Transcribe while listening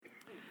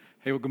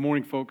Hey, well, good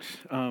morning, folks.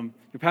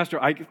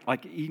 Pastor,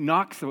 he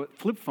knocks the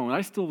flip phone.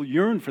 I still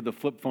yearn for the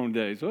flip phone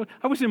days. So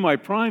I was in my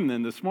prime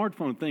then. The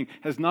smartphone thing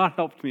has not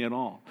helped me at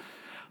all.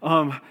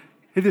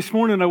 Hey, this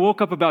morning I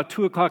woke up about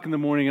 2 o'clock in the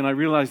morning and I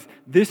realized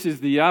this is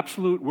the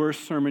absolute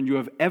worst sermon you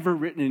have ever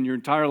written in your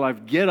entire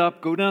life. Get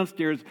up, go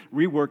downstairs,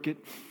 rework it.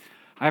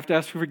 I have to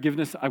ask for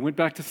forgiveness. I went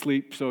back to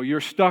sleep, so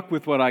you're stuck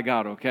with what I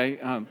got, okay?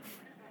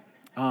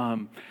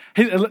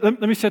 Hey,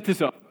 let me set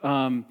this up.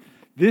 I'm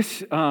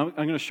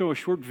going to show a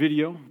short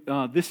video.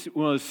 This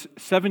was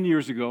 7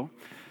 years ago.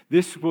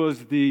 This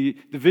was the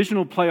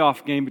divisional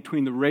playoff game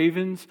between the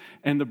Ravens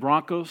and the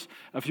Broncos.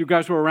 If you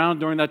guys were around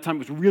during that time, it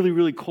was a really,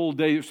 really cold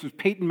day. This was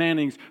Peyton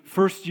Manning's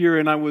first year,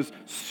 and I was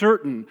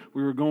certain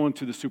we were going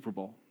to the Super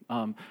Bowl.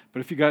 But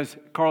if you guys,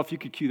 Carl, if you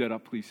could cue that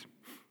up, please.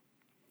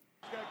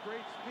 He's got great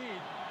speed,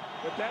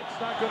 but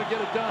that's not going to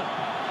get it done.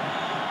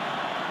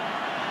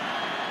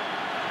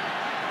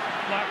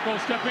 Flacco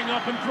stepping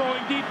up and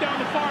throwing deep down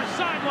the far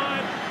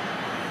sideline.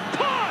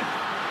 Caught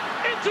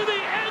into the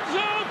end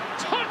zone.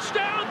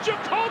 Touchdown,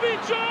 Jacoby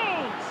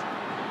Jones.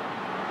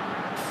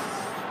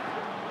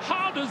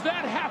 How does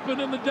that happen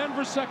in the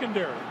Denver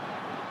secondary?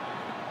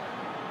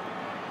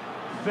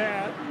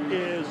 That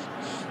is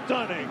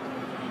stunning.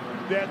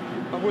 That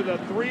with a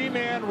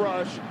three-man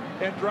rush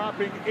and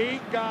dropping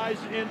 8 guys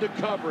into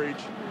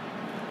coverage,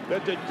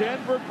 that the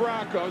Denver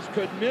Broncos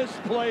could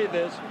misplay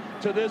this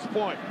to this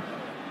point.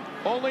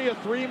 Only a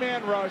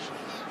 3-man rush.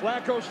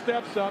 Flacco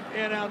steps up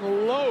and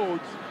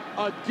unloads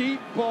a deep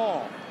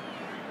ball.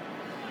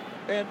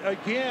 And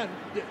again,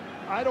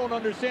 I don't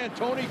understand.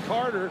 Tony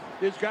Carter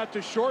has got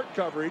the short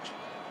coverage.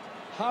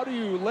 How do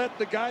you let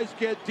the guys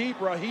get deep?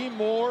 Raheem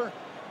Moore,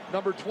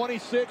 number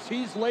 26,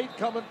 he's late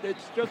coming.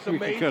 It's just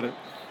amazing.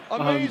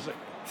 Amazing.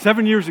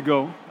 7 years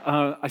ago,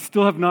 I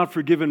still have not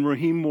forgiven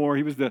Raheem Moore.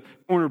 He was the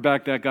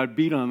cornerback that got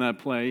beat on that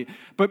play.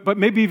 But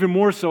maybe even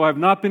more so, I've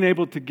not been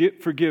able to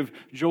forgive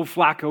Joe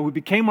Flacco, who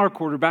became our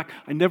quarterback.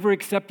 I never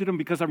accepted him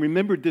because I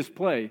remembered this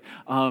play.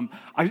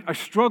 I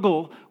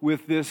struggle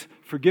with this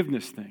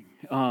forgiveness thing.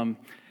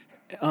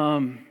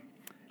 Again,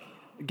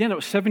 it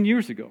was 7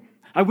 years ago.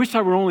 I wish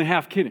I were only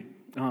half kidding.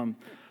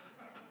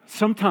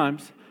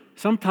 Sometimes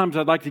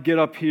I'd like to get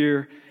up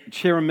here and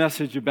share a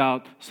message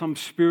about some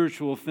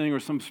spiritual thing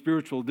or some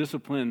spiritual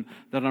discipline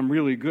that I'm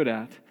really good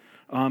at.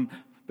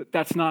 But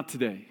that's not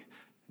today.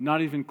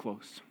 Not even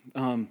close.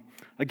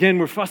 Again,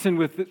 we're fussing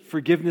with the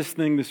forgiveness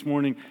thing this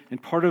morning,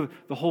 and part of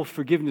the whole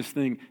forgiveness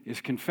thing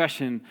is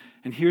confession.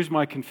 And here's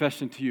my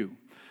confession to you.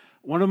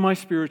 One of my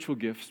spiritual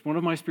gifts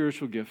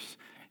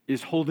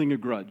is holding a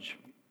grudge.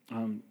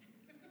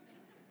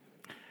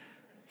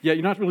 Yeah,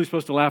 you're not really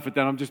supposed to laugh at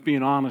that. I'm just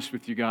being honest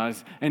with you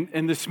guys.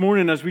 And this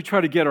morning, as we try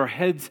to get our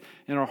heads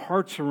and our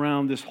hearts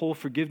around this whole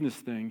forgiveness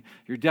thing,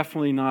 you're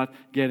definitely not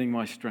getting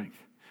my strength.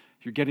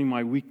 You're getting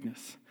my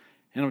weakness.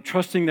 And I'm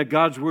trusting that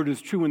God's word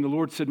is true. And the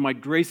Lord said, my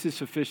grace is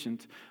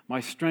sufficient. My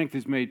strength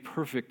is made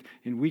perfect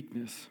in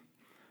weakness.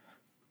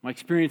 My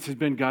experience has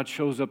been God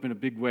shows up in a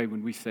big way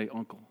when we say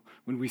uncle,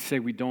 when we say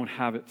we don't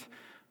have it.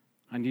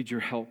 I need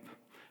your help.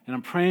 And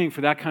I'm praying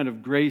for that kind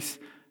of grace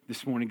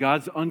this morning,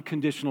 God's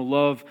unconditional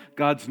love,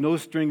 God's no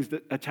strings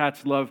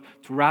attached love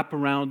to wrap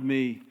around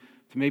me,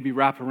 to maybe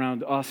wrap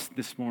around us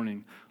this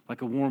morning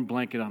like a warm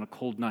blanket on a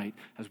cold night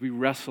as we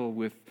wrestle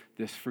with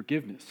this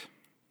forgiveness.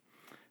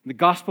 And the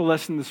gospel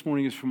lesson this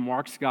morning is from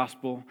Mark's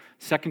gospel,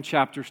 2nd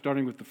chapter,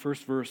 starting with the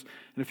first verse.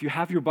 And if you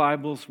have your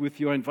Bibles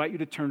with you, I invite you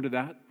to turn to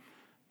that.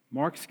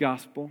 Mark's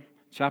gospel,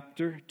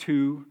 chapter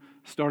 2,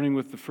 starting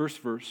with the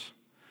first verse.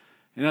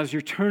 And as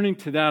you're turning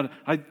to that,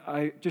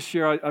 I just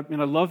share, I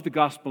love the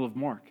Gospel of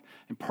Mark.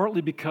 And partly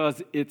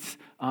because it's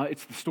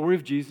the story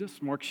of Jesus.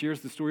 Mark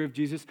shares the story of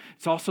Jesus.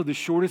 It's also the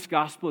shortest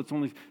gospel. It's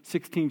only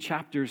 16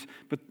 chapters.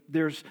 But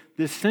there's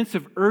this sense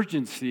of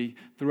urgency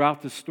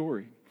throughout the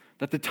story.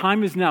 That the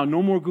time is now.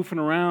 No more goofing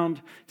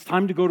around. It's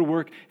time to go to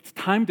work. It's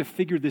time to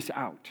figure this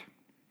out.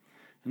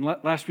 And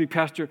last week,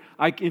 Pastor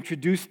Ike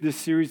introduced this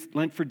series,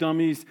 Lent for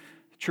Dummies.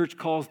 The church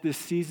calls this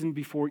season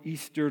before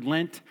Easter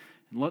Lent.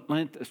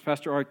 Lent, as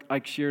Pastor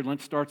Ike shared,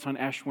 Lent starts on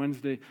Ash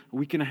Wednesday, a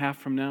week and a half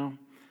from now.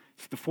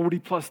 It's the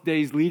 40-plus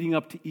days leading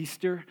up to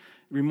Easter.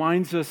 It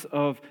reminds us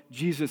of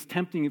Jesus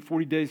tempting at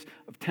 40 days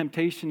of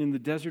temptation in the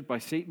desert by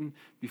Satan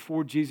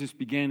before Jesus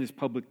began his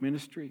public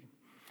ministry.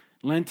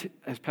 Lent,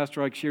 as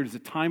Pastor Ike shared, is a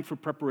time for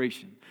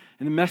preparation.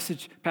 And the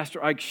message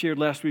Pastor Ike shared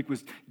last week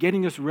was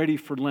getting us ready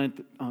for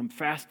Lent,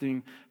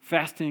 fasting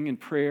and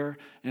prayer,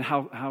 and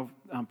how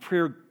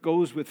prayer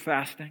goes with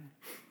fasting.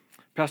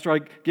 Pastor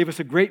Ike gave us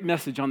a great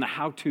message on the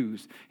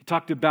how-tos. He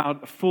talked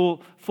about a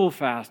full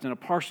fast and a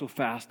partial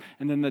fast,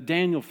 and then the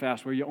Daniel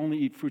fast where you only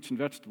eat fruits and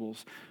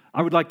vegetables.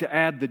 I would like to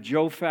add the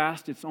Joe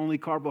fast. It's only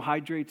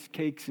carbohydrates,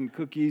 cakes and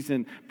cookies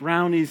and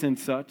brownies and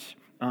such.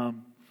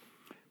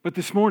 But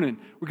this morning,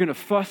 we're going to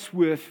fuss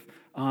with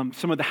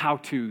some of the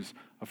how-tos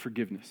of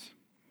forgiveness.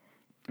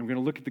 And we're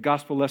going to look at the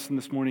gospel lesson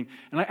this morning.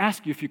 And I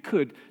ask you, if you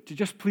could, to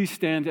just please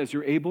stand as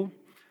you're able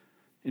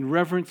in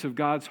reverence of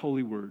God's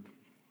holy word.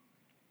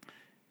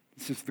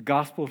 This is the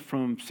gospel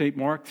from St.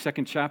 Mark,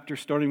 2nd chapter,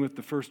 starting with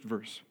the first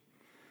verse.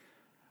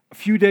 A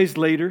few days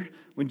later,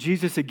 when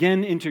Jesus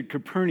again entered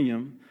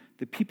Capernaum,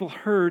 the people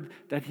heard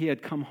that he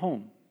had come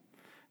home.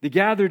 They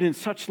gathered in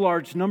such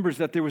large numbers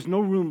that there was no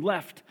room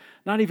left,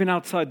 not even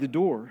outside the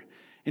door,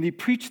 and he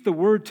preached the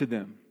word to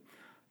them.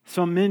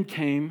 Some men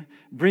came,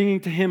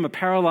 bringing to him a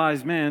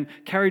paralyzed man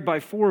carried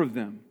by 4 of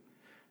them.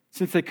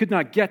 Since they could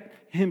not get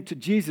him to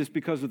Jesus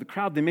because of the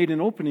crowd, they made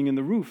an opening in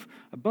the roof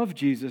above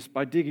Jesus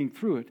by digging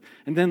through it,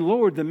 and then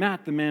lowered the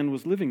mat the man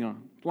was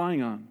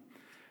lying on.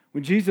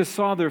 When Jesus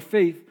saw their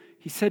faith,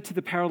 he said to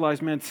the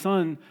paralyzed man,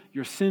 "Son,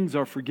 your sins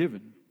are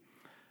forgiven."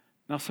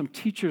 Now some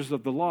teachers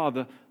of the law,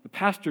 the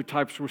pastor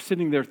types, were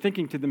sitting there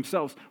thinking to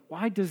themselves,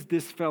 "Why does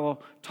this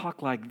fellow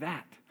talk like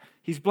that?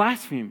 He's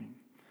blaspheming.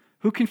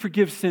 Who can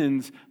forgive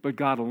sins but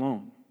God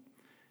alone?"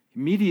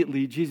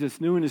 Immediately,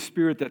 Jesus knew in his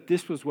spirit that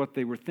this was what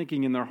they were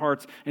thinking in their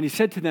hearts, and he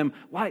said to them,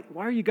 Why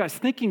are you guys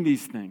thinking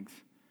these things?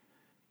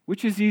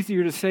 Which is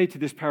easier to say to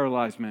this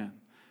paralyzed man,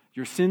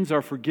 "Your sins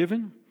are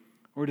forgiven,"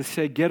 or to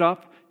say, "Get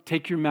up,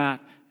 take your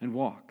mat, and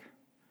walk"?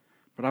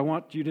 But I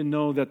want you to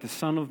know that the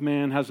Son of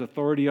Man has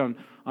authority on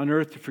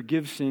earth to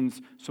forgive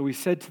sins. So he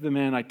said to the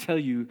man, "I tell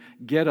you,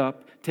 get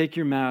up, take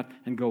your mat,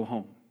 and go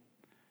home."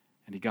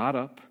 And he got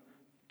up,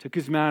 took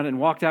his mat, and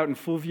walked out in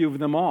full view of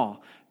them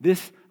all.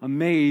 This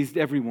amazed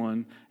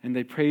everyone, and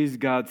they praised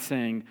God,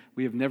 saying,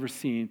 "We have never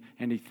seen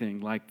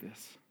anything like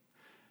this."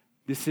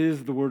 This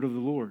is the word of the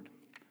Lord.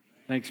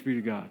 Thanks be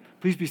to God.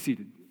 Please be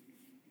seated.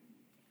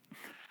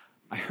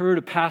 I heard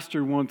a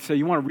pastor once say,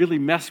 you want to really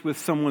mess with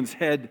someone's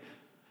head.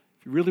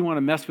 If you really want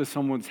to mess with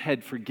someone's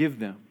head, forgive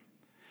them.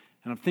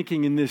 And I'm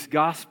thinking in this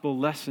gospel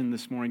lesson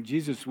this morning,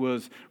 Jesus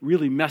was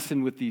really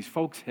messing with these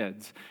folks'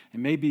 heads.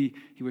 And maybe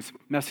he was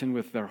messing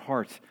with their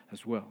hearts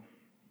as well.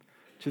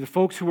 To the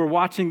folks who were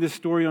watching this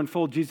story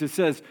unfold, Jesus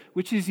says,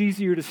 which is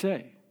easier to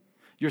say?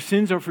 Your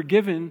sins are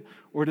forgiven,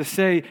 or to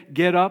say,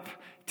 get up,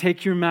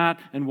 take your mat,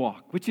 and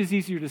walk? Which is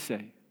easier to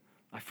say?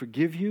 I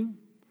forgive you,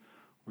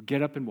 or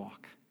get up and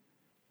walk?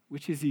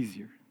 Which is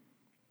easier?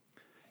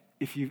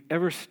 If you've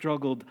ever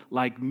struggled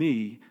like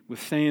me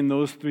with saying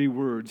those 3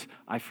 words,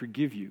 I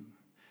forgive you,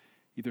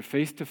 either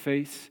face to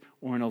face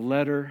or in a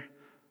letter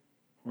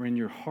or in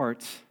your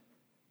hearts,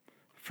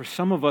 for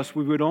some of us,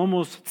 we would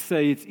almost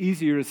say it's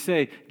easier to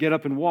say, get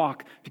up and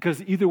walk,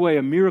 because either way,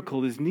 a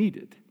miracle is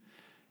needed.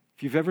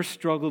 If you've ever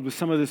struggled with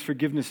some of this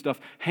forgiveness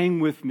stuff, hang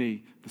with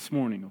me this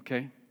morning,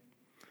 okay?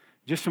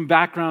 Just some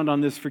background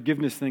on this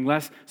forgiveness thing.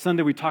 Last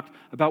Sunday, we talked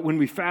about when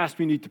we fast,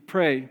 we need to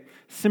pray.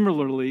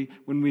 Similarly,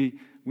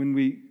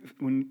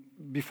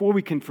 before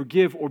we can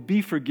forgive or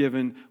be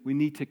forgiven, we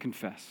need to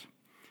confess.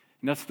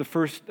 And that's the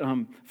first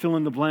fill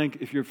in the blank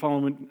if you're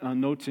following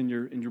notes in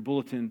your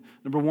bulletin.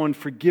 Number 1,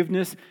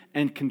 forgiveness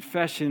and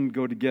confession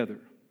go together.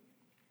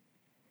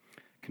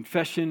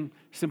 Confession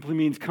simply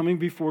means coming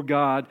before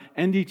God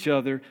and each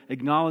other,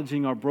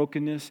 acknowledging our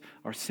brokenness,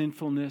 our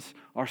sinfulness,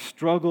 our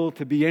struggle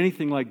to be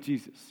anything like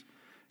Jesus.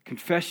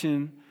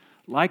 Confession,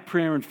 like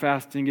prayer and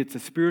fasting, it's a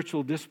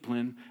spiritual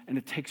discipline and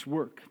it takes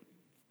work.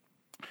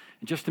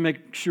 And just to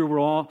make sure we're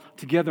all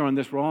together on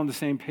this, we're all on the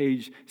same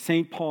page,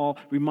 St. Paul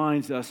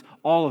reminds us,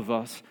 all of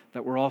us,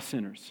 that we're all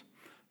sinners.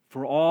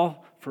 For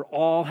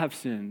all have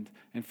sinned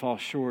and fall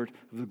short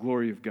of the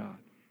glory of God.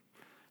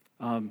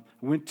 I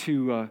went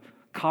to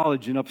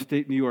college in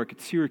upstate New York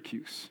at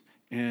Syracuse.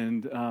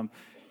 And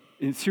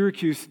in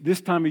Syracuse, this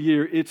time of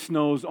year, it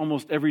snows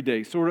almost every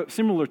day, sort of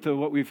similar to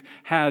what we've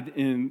had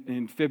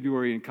in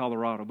February in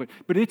Colorado.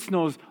 But it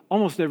snows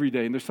almost every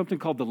day, and there's something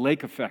called the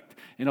lake effect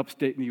in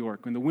upstate New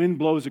York. When the wind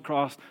blows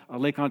across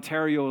Lake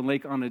Ontario and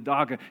Lake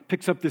Onondaga,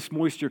 picks up this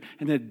moisture,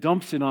 and then it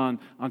dumps it on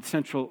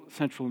central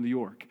New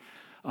York.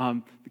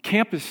 The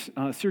campus,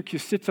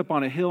 Syracuse, sits up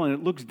on a hill, and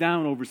it looks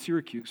down over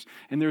Syracuse.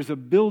 And there's a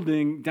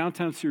building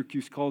downtown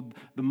Syracuse called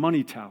the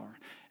Money Tower.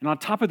 And on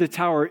top of the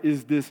tower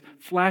is this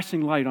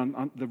flashing light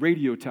on the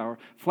radio tower.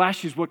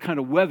 Flashes what kind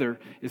of weather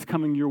is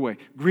coming your way.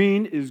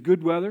 Green is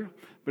good weather,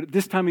 but at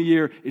this time of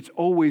year, it's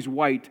always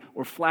white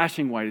or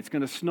flashing white. It's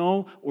going to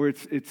snow or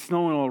it's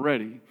snowing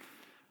already.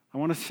 I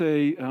want to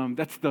say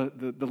that's the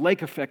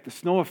lake effect, the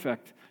snow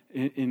effect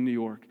in New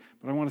York.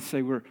 But I want to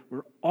say we're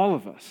all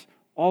of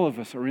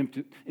us are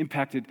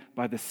impacted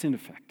by the sin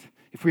effect.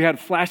 If we had a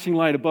flashing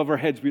light above our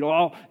heads, it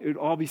would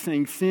all be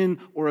saying sin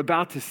or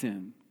about to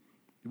sin.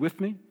 You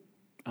with me?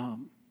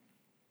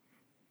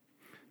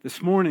 This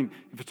morning,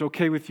 if it's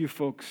okay with you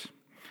folks,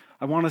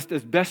 I want us,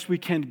 as best we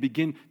can, to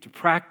begin to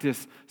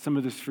practice some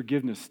of this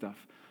forgiveness stuff.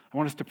 I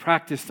want us to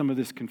practice some of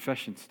this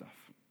confession stuff.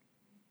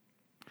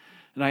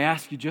 And I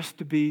ask you just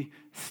to be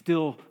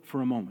still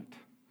for a moment.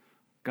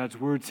 God's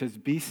word says,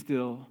 be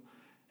still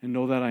and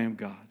know that I am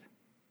God.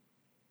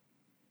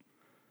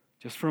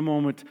 Just for a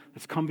moment,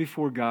 let's come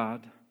before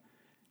God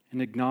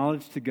and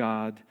acknowledge to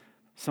God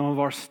some of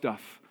our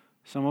stuff,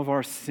 some of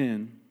our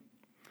sin,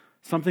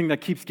 something that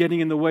keeps getting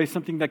in the way,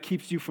 something that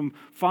keeps you from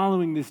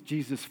following this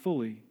Jesus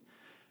fully.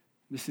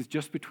 This is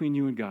just between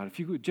you and God. If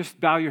you could just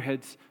bow your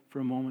heads for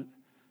a moment,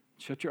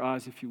 shut your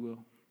eyes if you will.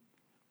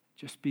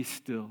 Just be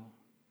still.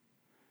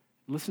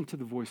 Listen to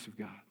the voice of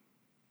God.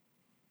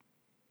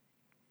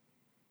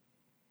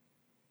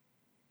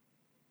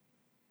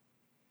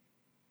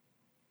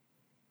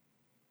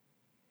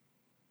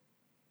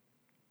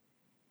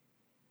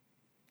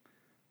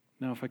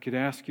 Now, if I could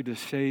ask you to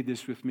say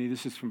this with me,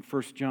 this is from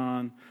 1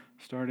 John,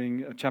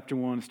 chapter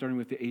 1, starting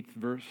with the 8th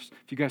verse.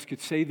 If you guys could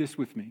say this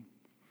with me.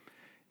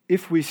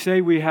 If we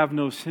say we have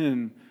no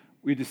sin,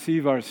 we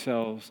deceive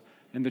ourselves,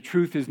 and the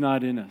truth is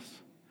not in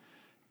us.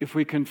 If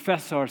we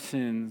confess our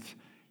sins,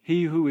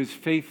 He who is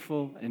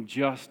faithful and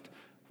just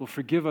will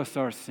forgive us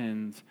our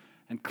sins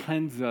and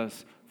cleanse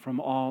us from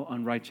all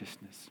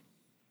unrighteousness.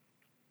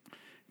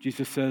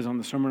 Jesus says on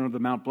the Sermon on the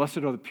Mount, "Blessed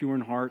are the pure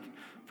in heart,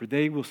 for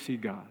they will see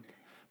God.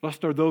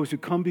 Blessed are those who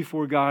come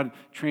before God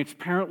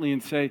transparently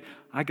and say,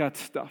 I got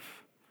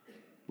stuff.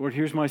 Lord,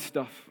 here's my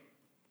stuff."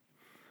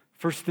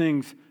 First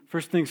things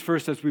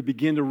first, as we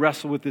begin to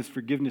wrestle with this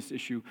forgiveness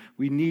issue,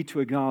 we need to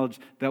acknowledge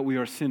that we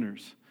are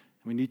sinners.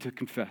 We need to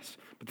confess.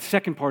 But the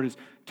second part is,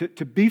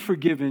 to be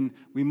forgiven,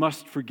 we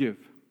must forgive.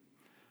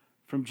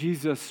 From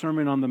Jesus'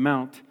 Sermon on the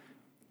Mount,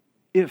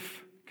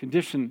 if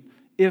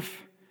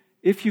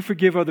you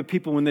forgive other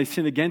people when they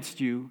sin against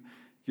you,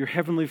 your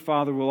heavenly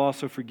Father will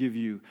also forgive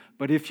you.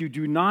 But if you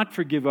do not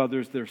forgive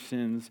others their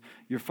sins,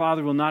 your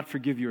Father will not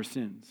forgive your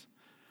sins.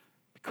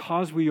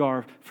 Because we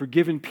are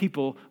forgiven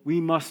people, we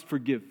must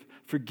forgive.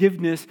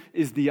 Forgiveness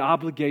is the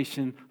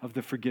obligation of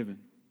the forgiven.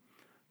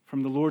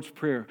 From the Lord's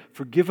Prayer,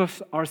 forgive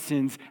us our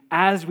sins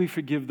as we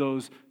forgive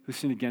those who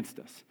sin against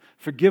us.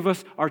 Forgive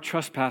us our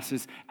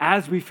trespasses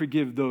as we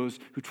forgive those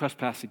who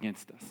trespass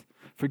against us.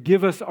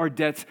 Forgive us our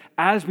debts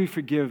as we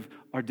forgive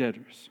our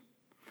debtors.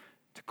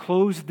 To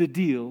close the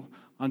deal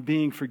on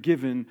being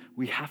forgiven,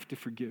 we have to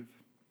forgive.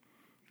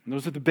 And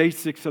those are the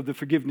basics of the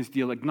forgiveness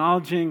deal.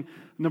 Acknowledging,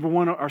 number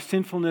one, our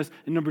sinfulness,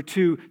 and number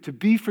two, to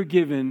be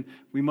forgiven,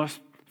 we must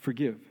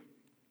forgive.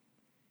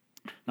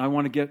 Now I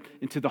want to get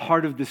into the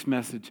heart of this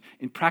message.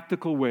 In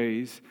practical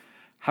ways,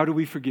 how do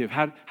we forgive?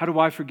 How do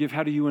I forgive?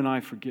 How do you and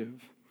I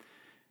forgive?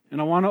 And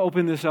I want to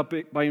open this up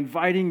by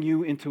inviting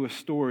you into a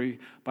story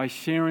by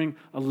sharing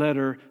a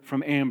letter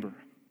from Amber.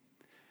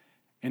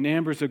 And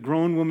Amber's a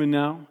grown woman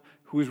now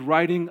who is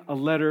writing a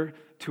letter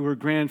to her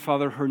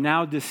grandfather, her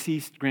now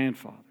deceased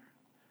grandfather.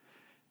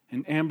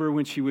 And Amber,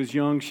 when she was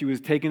young, she was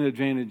taken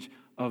advantage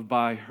of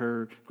by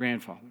her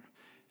grandfather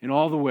in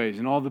all the ways,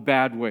 in all the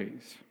bad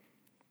ways.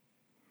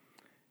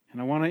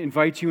 And I want to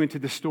invite you into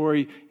the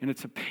story, and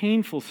it's a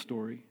painful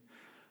story,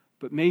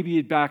 but maybe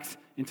it backs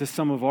into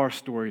some of our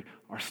story,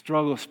 our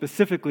struggle,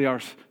 specifically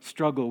our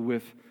struggle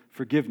with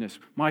forgiveness,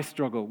 my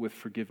struggle with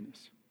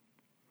forgiveness.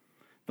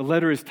 The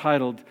letter is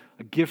titled,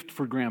 "A Gift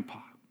for Grandpa."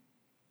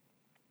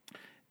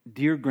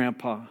 Dear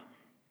Grandpa,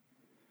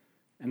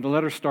 and the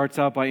letter starts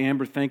out by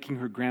Amber thanking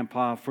her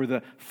grandpa for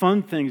the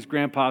fun things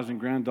grandpas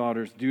and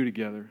granddaughters do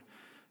together,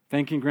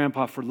 thanking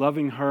Grandpa for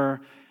loving her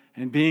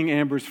and being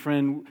Amber's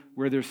friend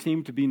where there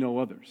seemed to be no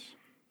others.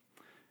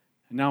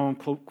 And now I'm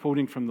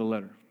quoting from the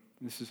letter.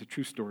 This is a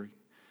true story.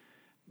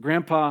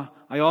 "Grandpa,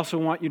 I also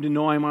want you to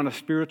know I'm on a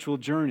spiritual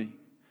journey,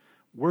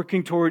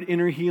 working toward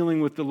inner healing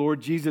with the Lord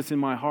Jesus in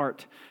my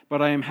heart,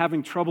 but I am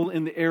having trouble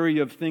in the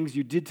area of things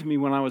you did to me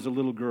when I was a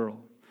little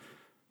girl.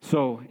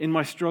 So, in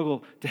my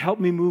struggle to help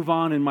me move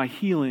on in my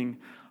healing,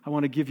 I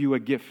want to give you a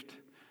gift,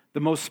 the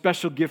most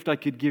special gift I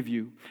could give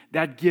you.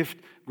 That gift,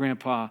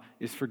 Grandpa,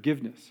 is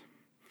forgiveness.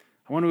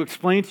 I want to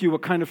explain to you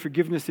what kind of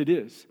forgiveness it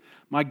is.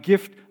 My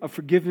gift of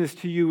forgiveness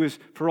to you is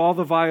for all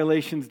the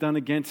violations done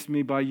against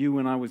me by you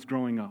when I was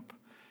growing up,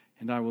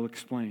 and I will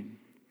explain."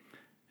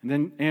 And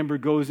then Amber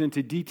goes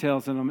into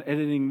details, and I'm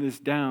editing this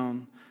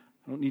down.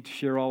 I don't need to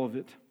share all of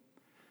it.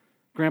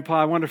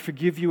 "Grandpa, I want to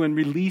forgive you and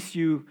release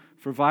you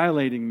for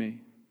violating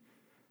me.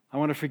 I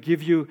want to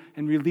forgive you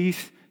and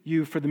release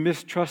you for the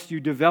mistrust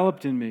you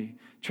developed in me,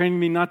 training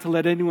me not to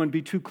let anyone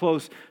be too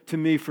close to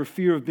me for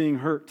fear of being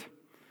hurt.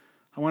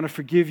 I want to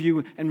forgive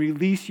you and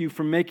release you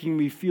for making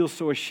me feel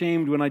so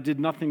ashamed when I did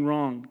nothing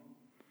wrong.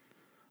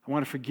 I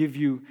want to forgive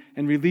you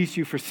and release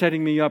you for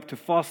setting me up to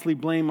falsely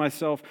blame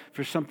myself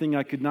for something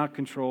I could not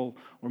control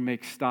or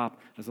make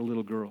stop as a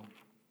little girl.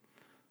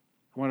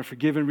 I want to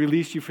forgive and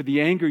release you for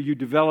the anger you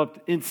developed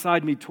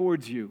inside me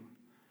towards you.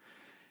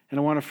 And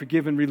I want to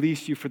forgive and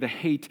release you for the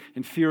hate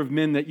and fear of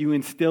men that you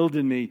instilled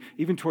in me,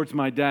 even towards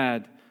my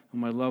dad,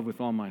 whom I love with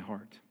all my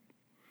heart."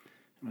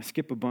 And I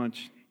skip a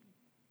bunch.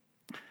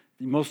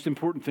 The most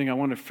important thing, I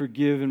want to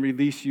forgive and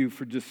release you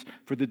for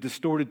the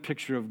distorted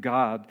picture of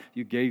God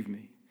you gave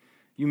me.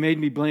 You made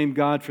me blame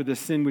God for the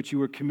sin which you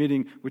were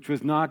committing, which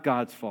was not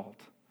God's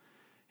fault.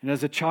 And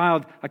as a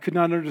child, I could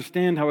not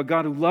understand how a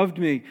God who loved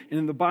me, and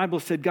in the Bible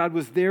said God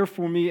was there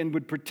for me and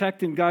would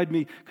protect and guide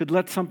me, could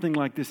let something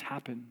like this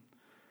happen.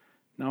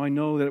 Now I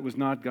know that it was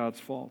not God's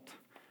fault,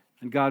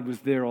 and God was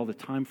there all the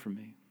time for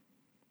me.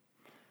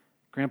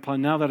 Grandpa,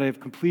 now that I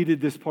have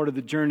completed this part of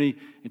the journey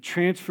and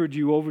transferred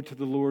you over to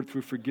the Lord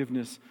through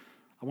forgiveness,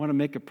 I want to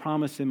make a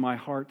promise in my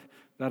heart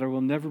that I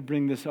will never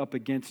bring this up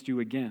against you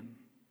again.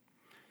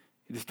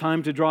 It is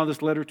time to draw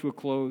this letter to a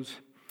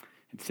close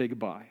and say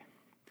goodbye.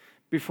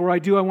 Before I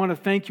do, I want to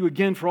thank you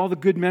again for all the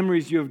good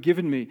memories you have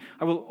given me.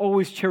 I will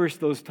always cherish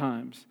those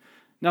times.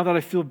 Now that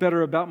I feel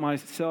better about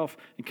myself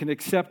and can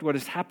accept what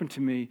has happened to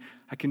me,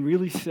 I can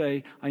really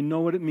say I know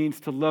what it means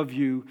to love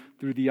you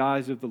through the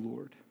eyes of the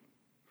Lord.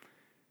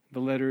 The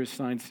letter is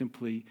signed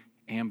simply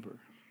Amber.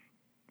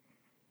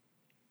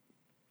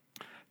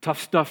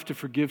 Tough stuff to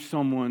forgive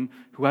someone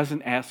who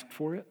hasn't asked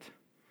for it.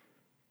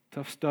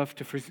 Tough stuff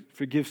to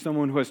forgive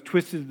someone who has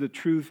twisted the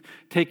truth,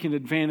 taken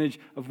advantage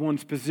of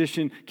one's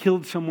position,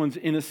 killed someone's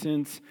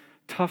innocence.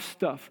 Tough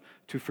stuff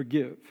to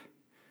forgive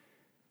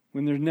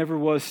when there never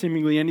was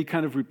seemingly any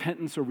kind of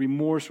repentance or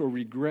remorse or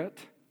regret.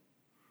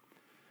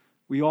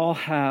 We all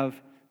have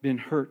been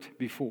hurt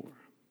before.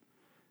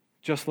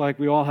 Just like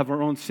we all have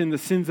our own sin, the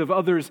sins of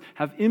others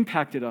have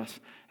impacted us.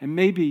 And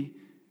maybe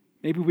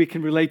we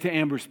can relate to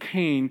Amber's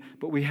pain,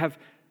 but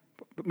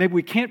maybe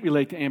we can't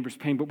relate to Amber's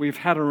pain, but we've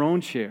had our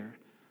own share.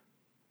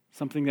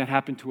 Something that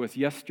happened to us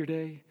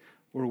yesterday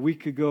or a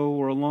week ago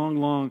or a long,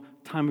 long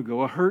time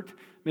ago. A hurt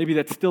maybe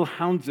that still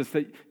hounds us,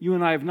 that you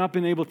and I have not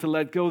been able to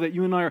let go, that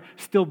you and I are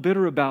still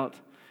bitter about.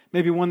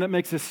 Maybe one that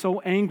makes us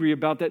so angry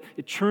about that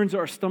it churns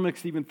our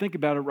stomachs to even think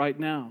about it right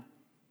now.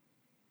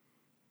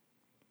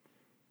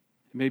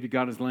 Maybe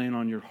God is laying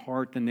on your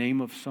heart the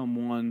name of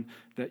someone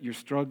that you're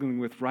struggling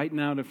with right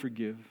now to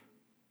forgive.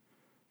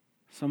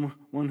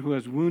 Someone who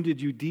has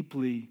wounded you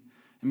deeply,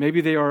 and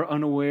maybe they are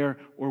unaware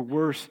or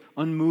worse,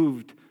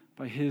 unmoved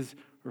by his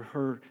or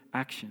her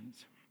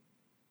actions.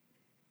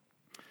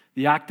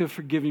 The act of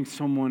forgiving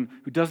someone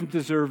who doesn't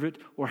deserve it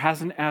or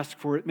hasn't asked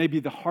for it may be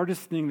the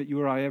hardest thing that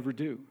you or I ever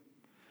do.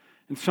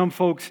 And some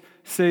folks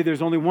say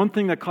there's only one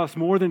thing that costs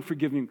more than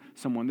forgiving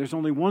someone. There's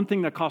only one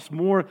thing that costs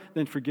more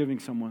than forgiving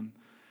someone,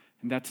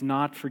 and that's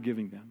not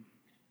forgiving them.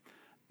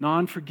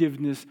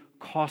 Non-forgiveness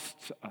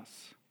costs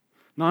us.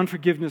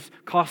 Non-forgiveness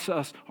costs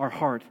us our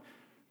heart.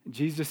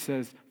 Jesus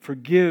says,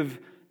 forgive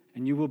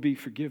and you will be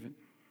forgiven.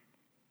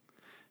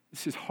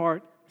 This is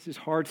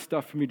hard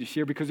stuff for me to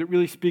share because it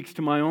really speaks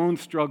to my own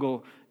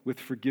struggle with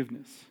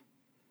forgiveness.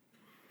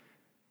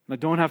 And I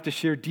don't have to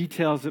share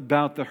details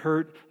about the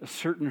hurt, a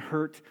certain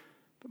hurt,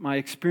 but my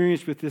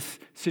experience with this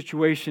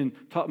situation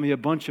taught me a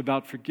bunch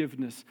about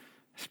forgiveness,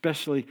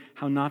 especially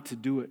how not to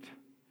do it.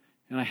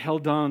 And I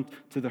held on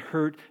to the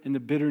hurt and the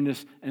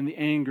bitterness and the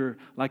anger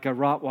like a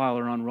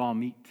Rottweiler on raw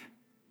meat.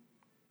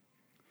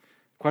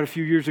 Quite a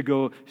few years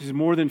ago, this is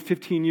more than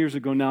 15 years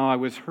ago now, I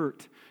was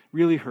hurt,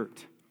 really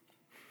hurt.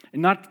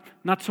 And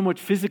not so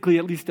much physically,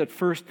 at least at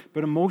first,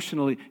 but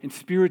emotionally and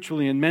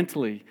spiritually and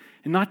mentally.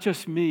 And not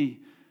just me,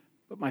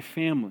 but my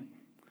family,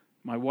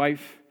 my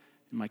wife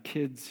and my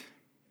kids.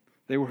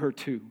 They were hurt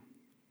too.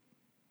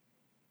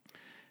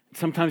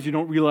 Sometimes you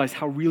don't realize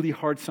how really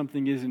hard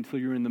something is until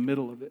you're in the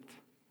middle of it.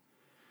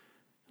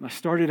 And I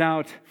started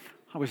out,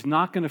 I was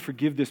not going to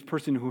forgive this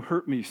person who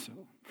hurt me so,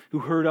 who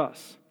hurt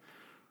us.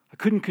 I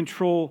couldn't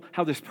control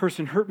how this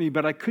person hurt me,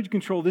 but I could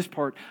control this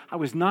part. I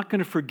was not going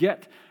to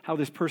forget how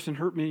this person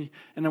hurt me,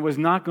 and I was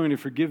not going to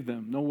forgive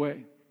them. No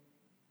way.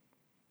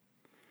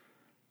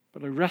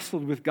 But I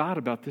wrestled with God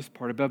about this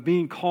part, about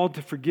being called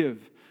to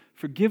forgive.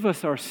 Forgive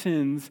us our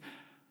sins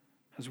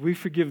as we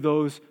forgive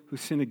those who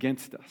sin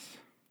against us.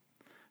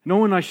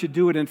 Knowing I should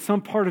do it, and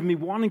some part of me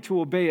wanting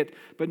to obey it,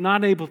 but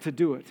not able to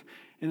do it.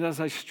 And as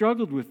I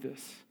struggled with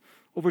this,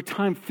 over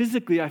time,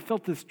 physically, I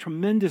felt this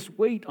tremendous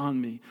weight on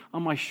me,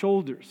 on my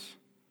shoulders,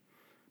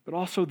 but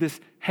also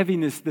this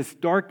heaviness, this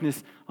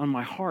darkness on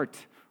my heart,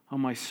 on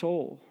my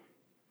soul.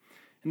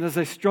 And as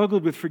I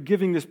struggled with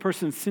forgiving this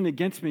person's sin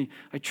against me,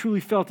 I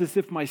truly felt as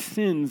if my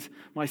sins,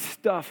 my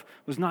stuff,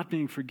 was not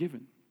being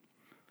forgiven.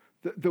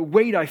 The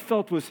weight I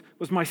felt was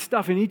my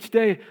stuff, and each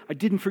day I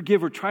didn't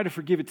forgive or try to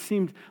forgive. It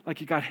seemed like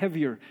it got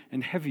heavier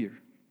and heavier.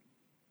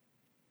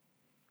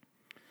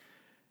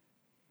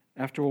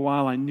 After a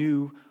while, I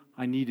knew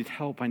I needed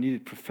help. I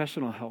needed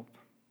professional help.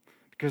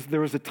 Because there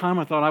was a time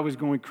I thought I was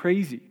going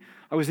crazy.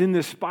 I was in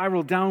this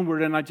spiral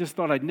downward, and I just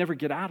thought I'd never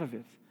get out of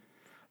it.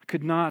 I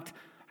could not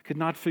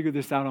figure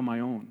this out on my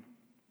own.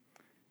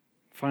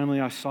 Finally,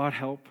 I sought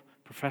help,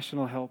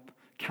 professional help,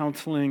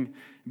 counseling.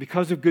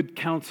 Because of good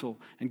counsel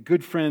and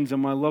good friends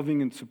and my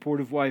loving and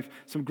supportive wife,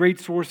 some great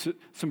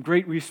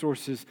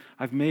resources,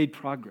 I've made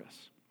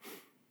progress.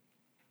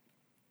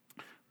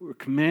 We're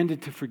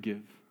commanded to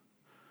forgive.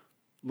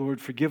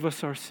 Lord, forgive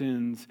us our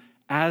sins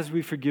as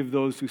we forgive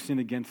those who sin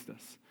against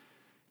us.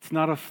 It's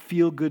not a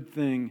feel-good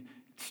thing.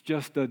 It's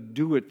just a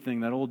do-it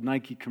thing, that old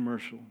Nike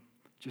commercial.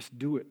 Just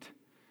do it.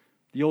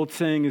 The old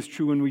saying is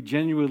true: when we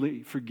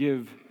genuinely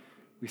forgive,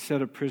 we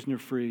set a prisoner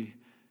free,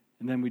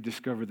 and then we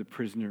discover the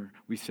prisoner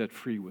we set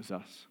free was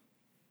us.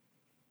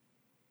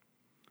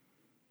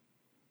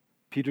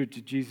 Peter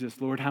to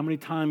Jesus, Lord, how many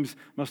times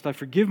must I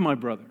forgive my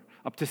brother?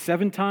 Up to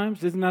 7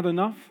 times? Isn't that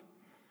enough?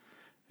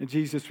 And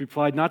Jesus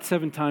replied, not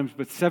 7 times,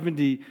 but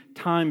 70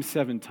 times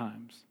 7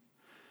 times.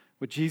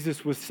 What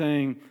Jesus was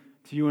saying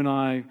to you and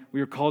I,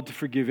 we are called to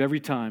forgive every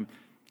time.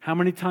 How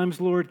many times,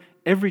 Lord?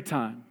 Every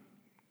time.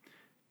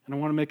 And I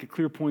want to make a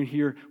clear point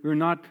here. We are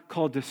not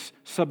called to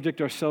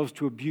subject ourselves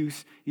to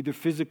abuse, either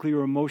physically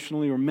or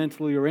emotionally or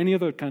mentally or any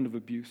other kind of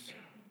abuse.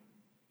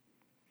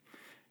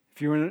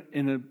 If you're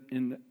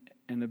in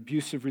an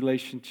abusive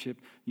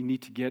relationship, you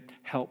need to get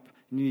help.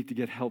 You need to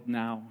get help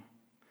now.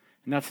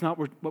 And that's not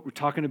what we're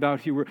talking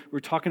about here. We're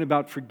talking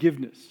about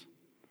forgiveness,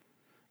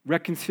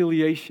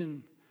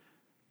 reconciliation,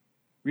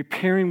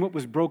 Repairing what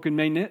was broken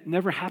may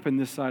never happen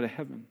this side of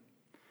heaven.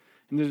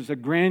 And there's a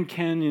grand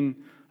canyon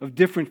of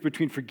difference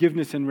between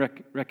forgiveness and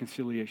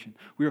reconciliation.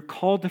 We are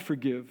called to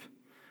forgive.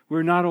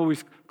 We're not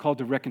always called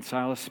to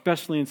reconcile,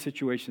 especially in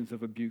situations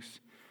of abuse.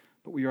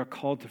 But we are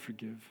called to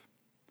forgive.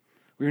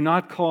 We are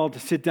not called to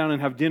sit down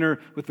and have dinner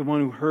with the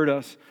one who hurt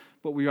us,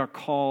 but we are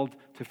called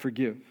to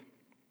forgive.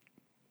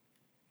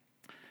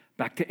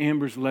 Back to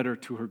Amber's letter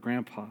to her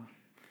grandpa.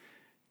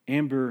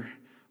 Amber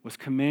was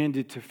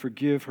commanded to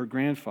forgive her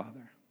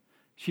grandfather.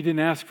 She didn't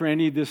ask for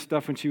any of this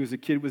stuff when she was a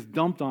kid. It was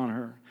dumped on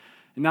her.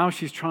 And now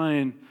she's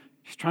trying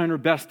her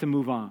best to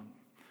move on.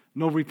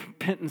 No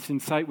repentance in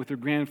sight with her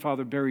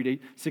grandfather buried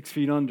 6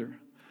 feet under.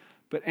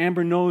 But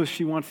Amber knows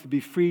she wants to be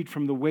freed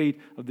from the weight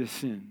of this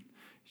sin.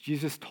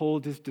 Jesus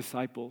told his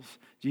disciples,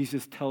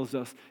 Jesus tells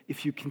us,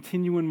 if you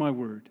continue in my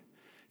word,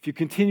 if you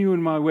continue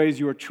in my ways,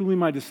 you are truly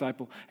my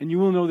disciple, and you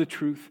will know the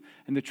truth,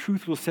 and the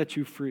truth will set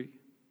you free.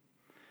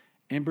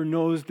 Amber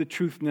knows the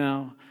truth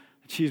now,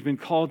 that she's been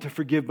called to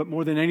forgive, but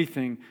more than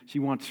anything, she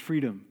wants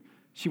freedom.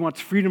 She wants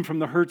freedom from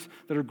the hurts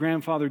that her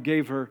grandfather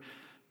gave her.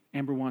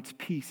 Amber wants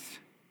peace.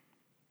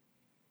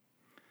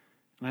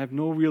 And I have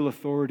no real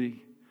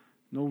authority,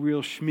 no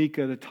real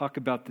shmika to talk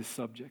about this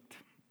subject.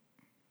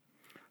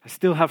 I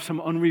still have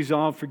some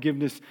unresolved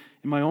forgiveness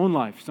in my own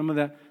life. Some of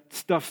that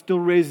stuff still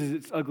raises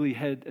its ugly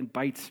head and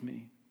bites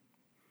me.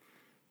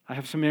 I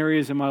have some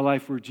areas in my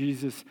life where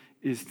Jesus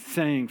is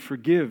saying,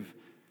 forgive.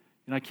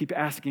 And I keep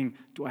asking,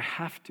 do I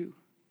have to?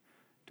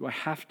 Do I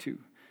have to?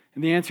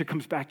 And the answer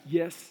comes back,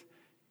 yes,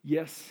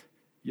 yes,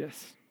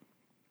 yes.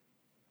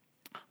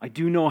 I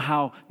do know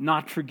how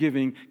not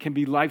forgiving can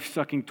be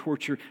life-sucking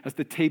torture as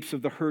the tapes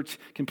of the hurts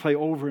can play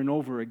over and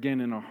over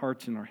again in our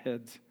hearts and our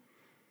heads.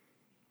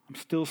 I'm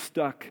still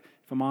stuck,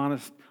 if I'm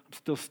honest, I'm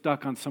still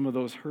stuck on some of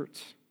those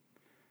hurts.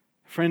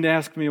 A friend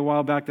asked me a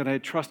while back that I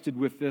had trusted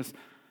with this,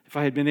 if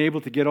I had been able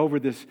to get over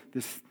this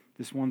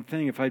one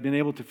thing, if I had been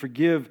able to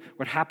forgive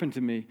what happened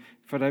to me,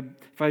 if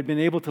I had been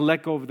able to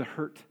let go of the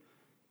hurt.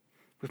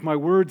 With my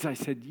words, I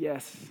said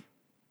yes.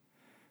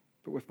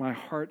 But with my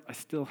heart, I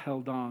still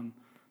held on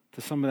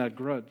to some of that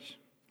grudge.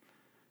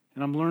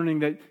 And I'm learning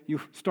that you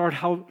start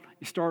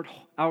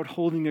out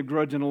holding a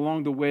grudge, and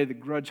along the way, the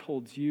grudge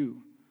holds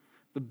you.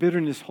 The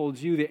bitterness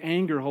holds you. The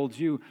anger holds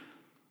you.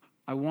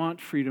 I want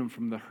freedom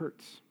from the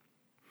hurts.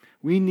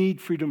 We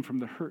need freedom from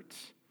the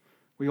hurts.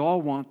 We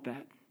all want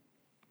that,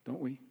 don't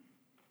we?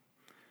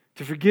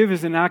 To forgive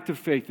is an act of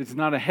faith. It's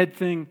not a head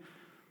thing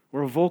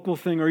or a vocal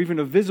thing or even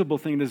a visible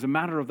thing. It is a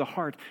matter of the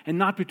heart, and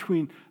not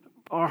between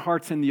our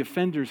hearts and the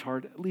offender's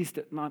heart, at least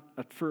not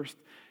at first.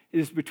 It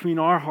is between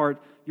our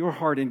heart, your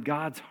heart, and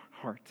God's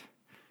heart.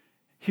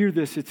 Hear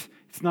this. It's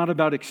not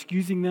about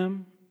excusing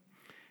them.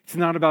 It's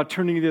not about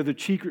turning the other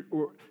cheek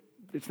or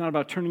it's not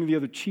about turning the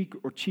other cheek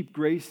or cheap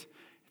grace.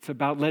 It's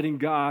about letting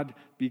God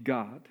be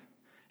God.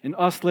 And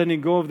us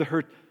letting go of the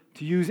hurt.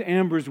 To use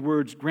Amber's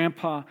words,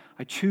 Grandpa,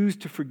 I choose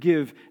to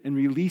forgive and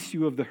release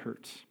you of the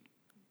hurts.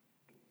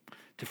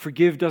 To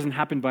forgive doesn't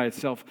happen by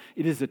itself.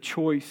 It is a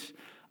choice,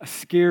 a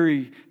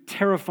scary,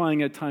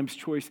 terrifying at times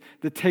choice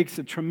that takes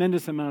a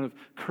tremendous amount of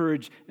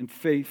courage and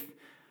faith,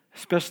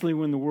 especially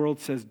when the world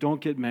says,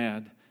 don't get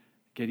mad,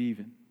 get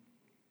even.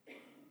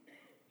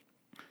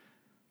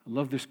 I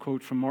love this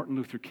quote from Martin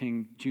Luther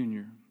King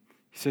Jr.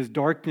 He says,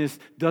 darkness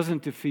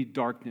doesn't defeat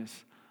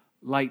darkness,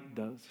 light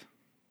does.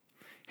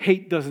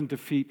 Hate doesn't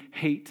defeat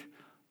hate,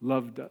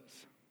 love does.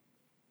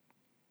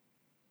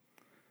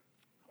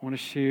 I want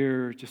to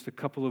share just a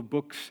couple of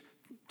books,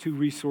 2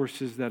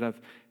 resources that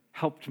have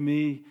helped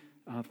me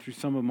through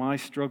some of my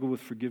struggle with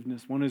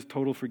forgiveness. One is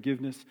Total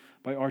Forgiveness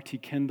by R.T.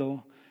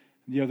 Kendall.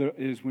 The other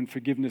is When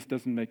Forgiveness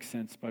Doesn't Make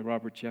Sense by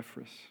Robert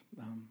Jeffress.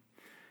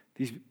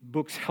 These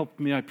books helped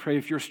me. I pray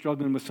if you're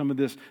struggling with some of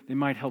this, they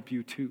might help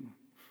you too.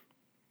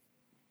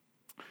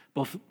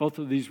 Both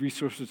of these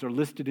resources are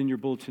listed in your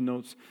bulletin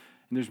notes,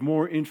 and there's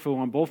more info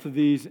on both of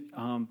these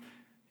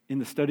in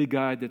the study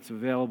guide that's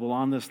available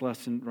on this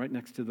lesson right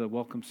next to the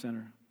Welcome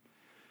Center.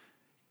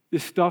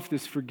 This stuff,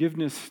 this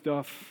forgiveness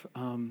stuff,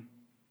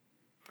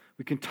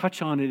 we can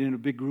touch on it in a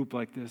big group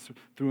like this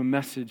through a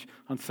message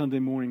on Sunday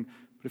morning.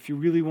 But if you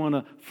really want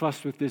to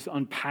fuss with this,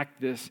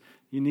 unpack this,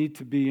 you need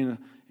to be in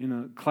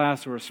a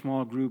class or a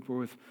small group or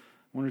with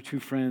 1 or 2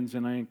 friends,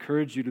 and I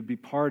encourage you to be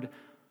part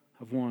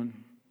of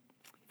one.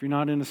 If you're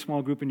not in a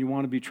small group and you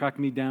want to be, track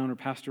me down or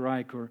Pastor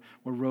Ike or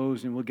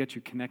Rose, and we'll get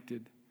you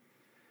connected.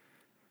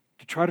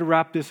 To try to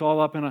wrap this all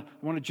up, and I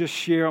want to just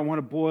share, I want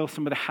to boil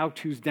some of the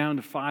how-tos down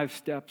to 5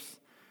 steps.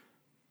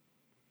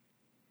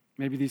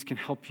 Maybe these can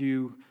help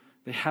you.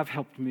 They have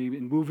helped me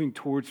in moving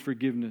towards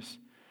forgiveness.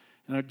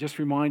 And I just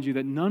remind you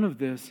that none of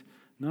this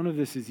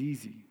is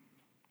easy.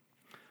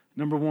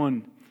 Number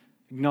 1,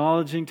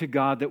 acknowledging to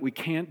God that we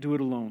can't do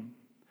it alone.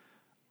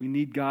 We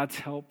need God's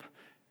help.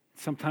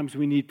 Sometimes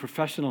we need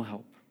professional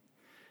help.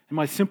 And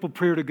my simple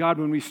prayer to God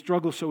when we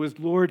struggle so is,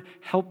 Lord,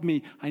 help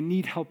me. I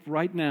need help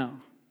right now.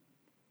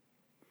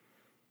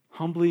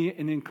 Humbly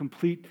and in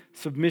complete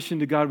submission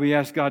to God, we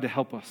ask God to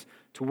help us,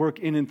 to work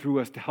in and through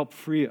us, to help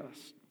free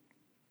us.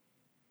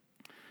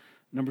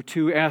 Number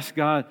 2, ask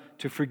God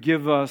to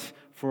forgive us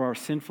for our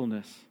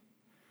sinfulness.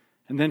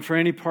 And then for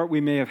any part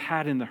we may have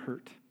had in the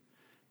hurt.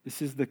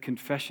 This is the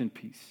confession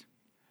piece.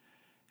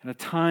 And at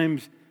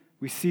times,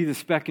 we see the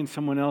speck in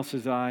someone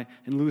else's eye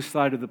and lose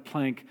sight of the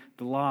plank,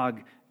 the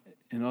log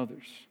in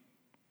others.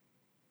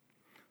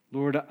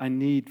 Lord, I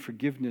need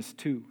forgiveness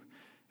too.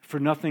 For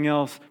nothing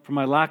else, for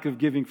my lack of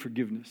giving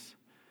forgiveness.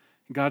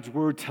 God's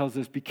word tells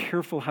us, be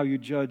careful how you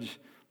judge,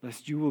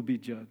 lest you will be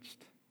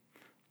judged.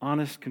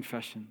 Honest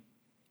confession.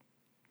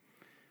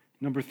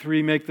 Number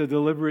 3, make the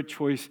deliberate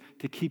choice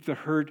to keep the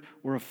hurt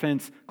or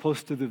offense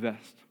close to the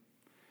vest.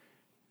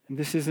 And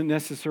this isn't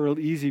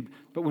necessarily easy,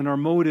 but when our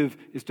motive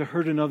is to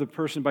hurt another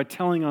person by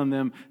telling on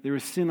them there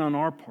is sin on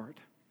our part,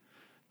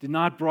 do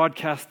not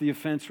broadcast the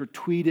offense or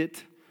tweet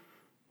it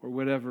or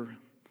whatever.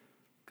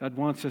 God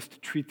wants us to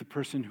treat the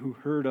person who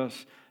hurt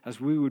us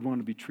as we would want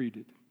to be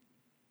treated.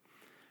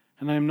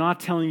 And I am not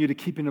telling you to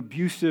keep an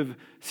abusive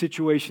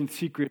situation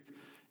secret.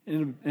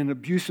 In an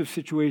abusive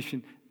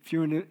situation, if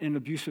you're in an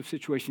abusive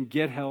situation,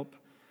 get help.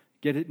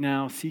 Get it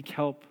now. Seek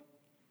help.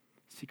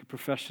 Seek a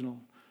professional.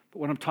 But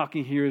what I'm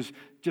talking here is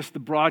just the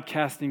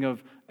broadcasting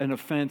of an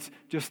offense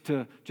just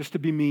to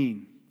be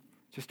mean,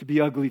 just to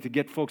be ugly, to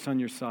get folks on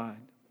your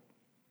side.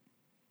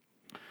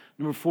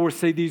 Number 4,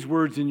 say these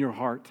words in your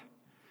heart.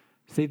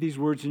 Say these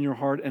words in your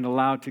heart and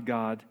aloud to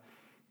God.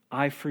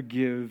 I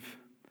forgive,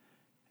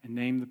 and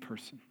name the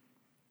person.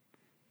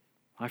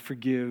 I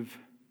forgive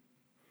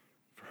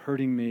for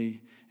hurting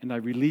me, and I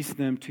release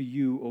them to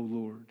you, O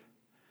Lord.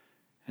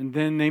 And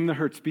then name the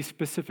hurts. Be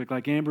specific,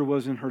 like Amber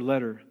was in her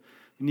letter.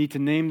 We need to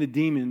name the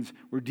demons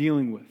we're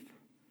dealing with.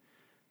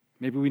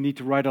 Maybe we need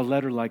to write a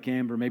letter like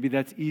Amber. Maybe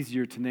that's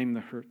easier to name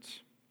the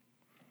hurts.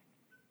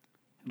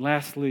 And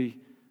lastly,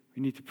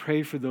 we need to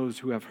pray for those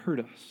who have hurt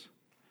us.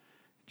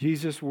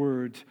 Jesus'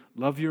 words,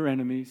 love your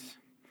enemies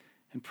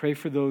and pray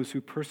for those who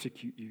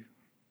persecute you.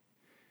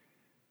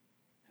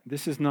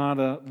 This is not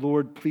a,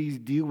 Lord, please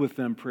deal with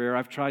them prayer.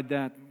 I've tried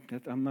that.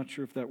 I'm not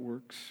sure if that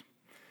works.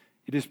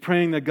 It is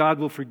praying that God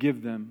will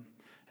forgive them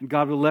and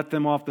God will let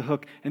them off the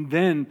hook, and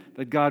then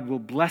that God will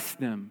bless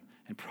them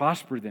and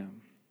prosper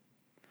them.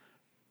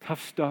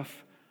 Tough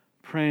stuff,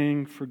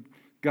 praying for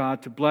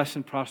God to bless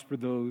and prosper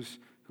those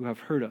who have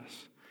hurt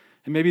us.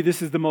 And maybe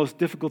this is the most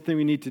difficult thing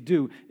we need to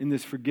do in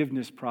this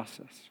forgiveness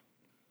process.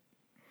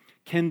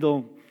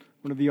 Kendall,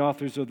 one of the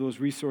authors of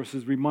those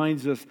resources,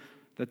 reminds us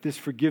that this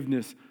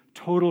forgiveness,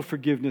 total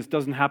forgiveness,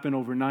 doesn't happen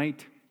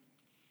overnight.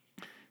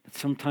 That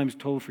sometimes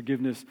total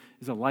forgiveness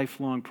is a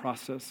lifelong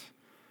process.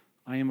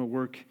 I am a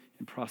work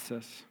in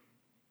process.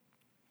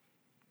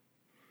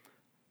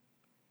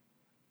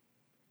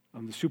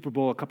 On the Super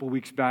Bowl a couple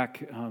weeks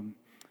back,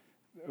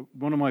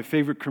 one of my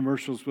favorite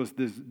commercials was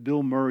this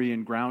Bill Murray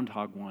and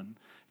Groundhog one.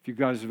 If you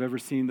guys have ever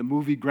seen the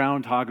movie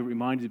Groundhog, it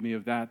reminded me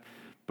of that.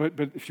 But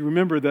if you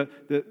remember that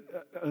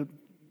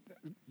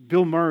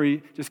Bill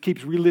Murray just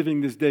keeps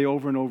reliving this day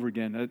over and over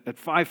again. At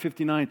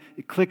 5:59,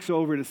 it clicks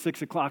over to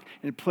 6 o'clock,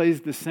 and it plays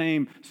the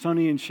same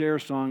Sonny and Cher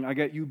song, I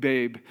Got You,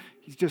 Babe.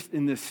 He's just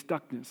in this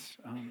stuckness.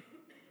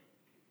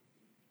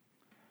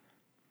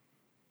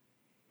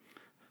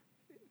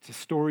 It's a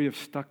story of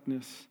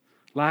stuckness.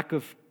 Lack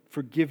of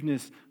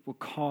forgiveness will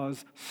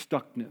cause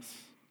stuckness.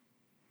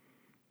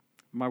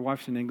 My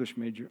wife's an English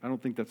major. I don't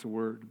think that's a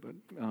word, but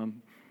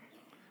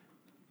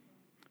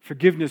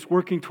forgiveness,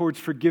 working towards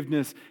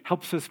forgiveness,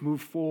 helps us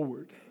move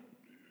forward.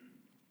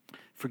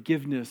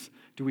 Forgiveness,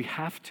 do we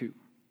have to?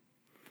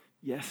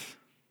 Yes.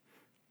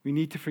 We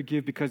need to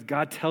forgive because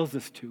God tells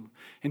us to.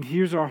 And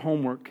here's our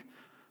homework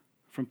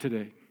from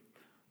today.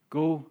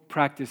 Go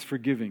practice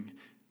forgiving.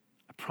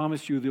 I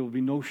promise you there will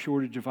be no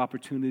shortage of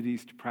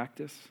opportunities to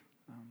practice.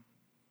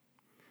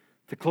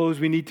 To close,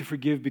 we need to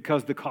forgive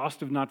because the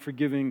cost of not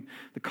forgiving,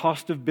 the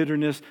cost of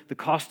bitterness, the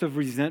cost of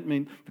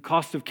resentment, the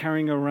cost of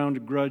carrying around a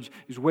grudge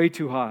is way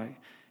too high.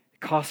 It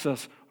costs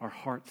us our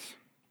hearts.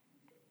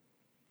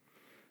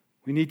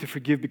 We need to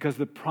forgive because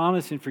the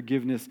promise in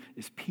forgiveness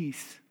is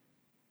peace.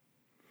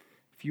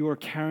 If you are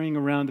carrying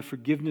around a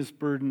forgiveness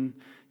burden,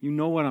 you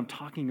know what I'm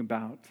talking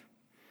about.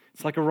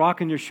 It's like a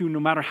rock in your shoe.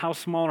 No matter how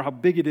small or how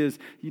big it is,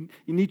 you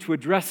need to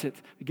address it.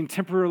 You can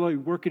temporarily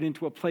work it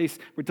into a place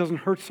where it doesn't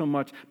hurt so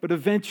much, but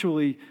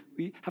eventually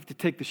we have to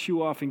take the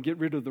shoe off and get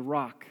rid of the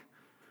rock.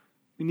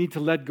 We need to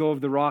let go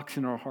of the rocks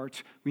in our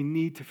hearts. We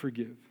need to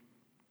forgive.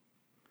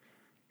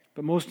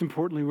 But most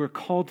importantly, we're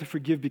called to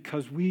forgive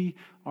because we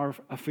are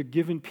a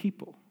forgiven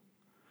people.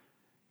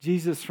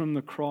 Jesus from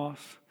the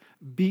cross,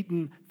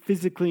 beaten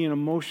physically and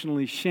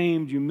emotionally,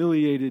 shamed,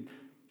 humiliated,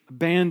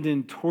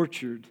 abandoned,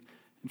 tortured.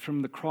 And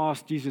from the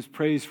cross, Jesus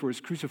prays for his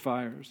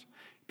crucifiers.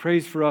 He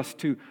prays for us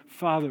too.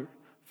 Father,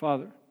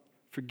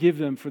 forgive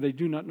them, for they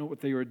do not know what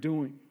they are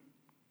doing.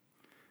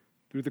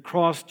 Through the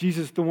cross,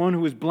 Jesus, the one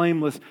who is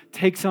blameless,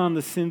 takes on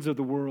the sins of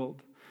the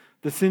world,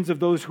 the sins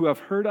of those who have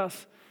hurt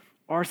us,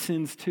 our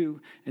sins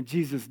too, and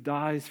Jesus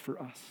dies for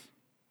us.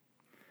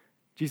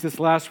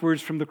 Jesus' last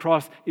words from the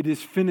cross, it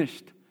is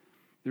finished.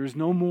 There is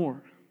no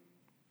more.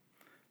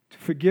 To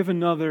forgive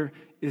another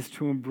is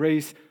to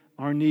embrace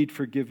our need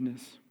for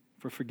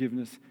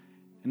forgiveness.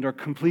 and our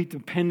complete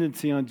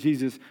dependency on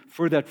Jesus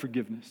for that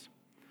forgiveness.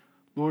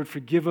 Lord,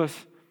 forgive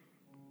us.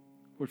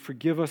 Lord,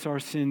 forgive us our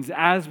sins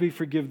as we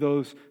forgive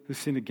those who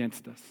sin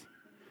against us.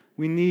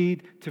 We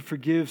need to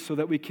forgive so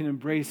that we can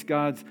embrace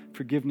God's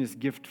forgiveness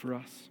gift for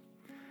us.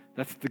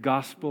 That's the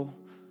gospel.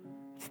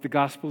 It's the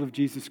gospel of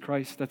Jesus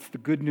Christ. That's the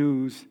good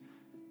news.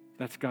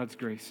 That's God's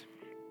grace.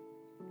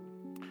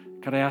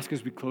 Could I ask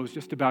as we close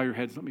just to bow your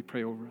heads? Let me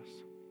pray over us.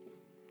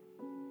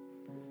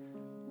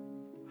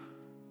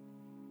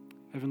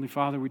 Heavenly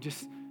Father, we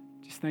just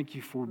thank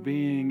you for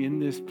being in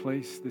this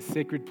place, this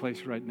sacred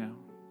place right now.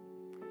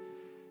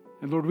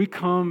 And Lord, we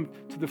come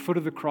to the foot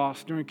of the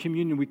cross during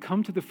communion. We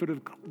come to the foot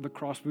of the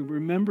cross. We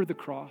remember the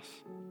cross.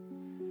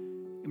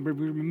 And we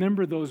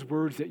remember those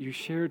words that you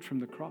shared from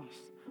the cross.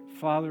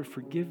 Father,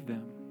 forgive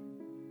them.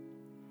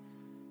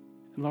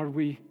 And Lord,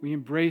 we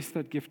embrace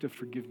that gift of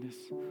forgiveness.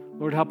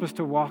 Lord, help us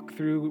to work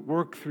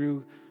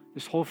through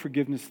this whole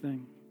forgiveness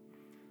thing.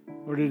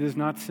 Lord, it is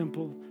not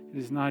simple. It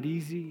is not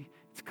easy.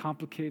 It's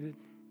complicated.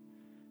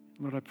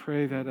 Lord, I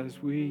pray that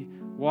as we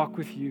walk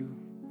with you,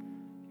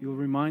 you'll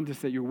remind us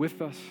that you're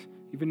with us,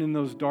 even in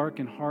those dark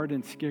and hard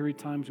and scary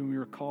times when we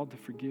are called to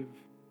forgive.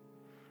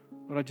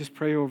 Lord, I just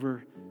pray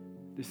over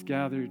this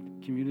gathered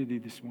community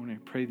this morning.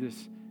 I pray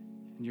this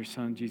in your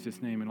Son,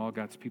 Jesus' name, and all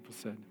God's people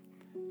said,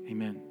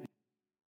 amen.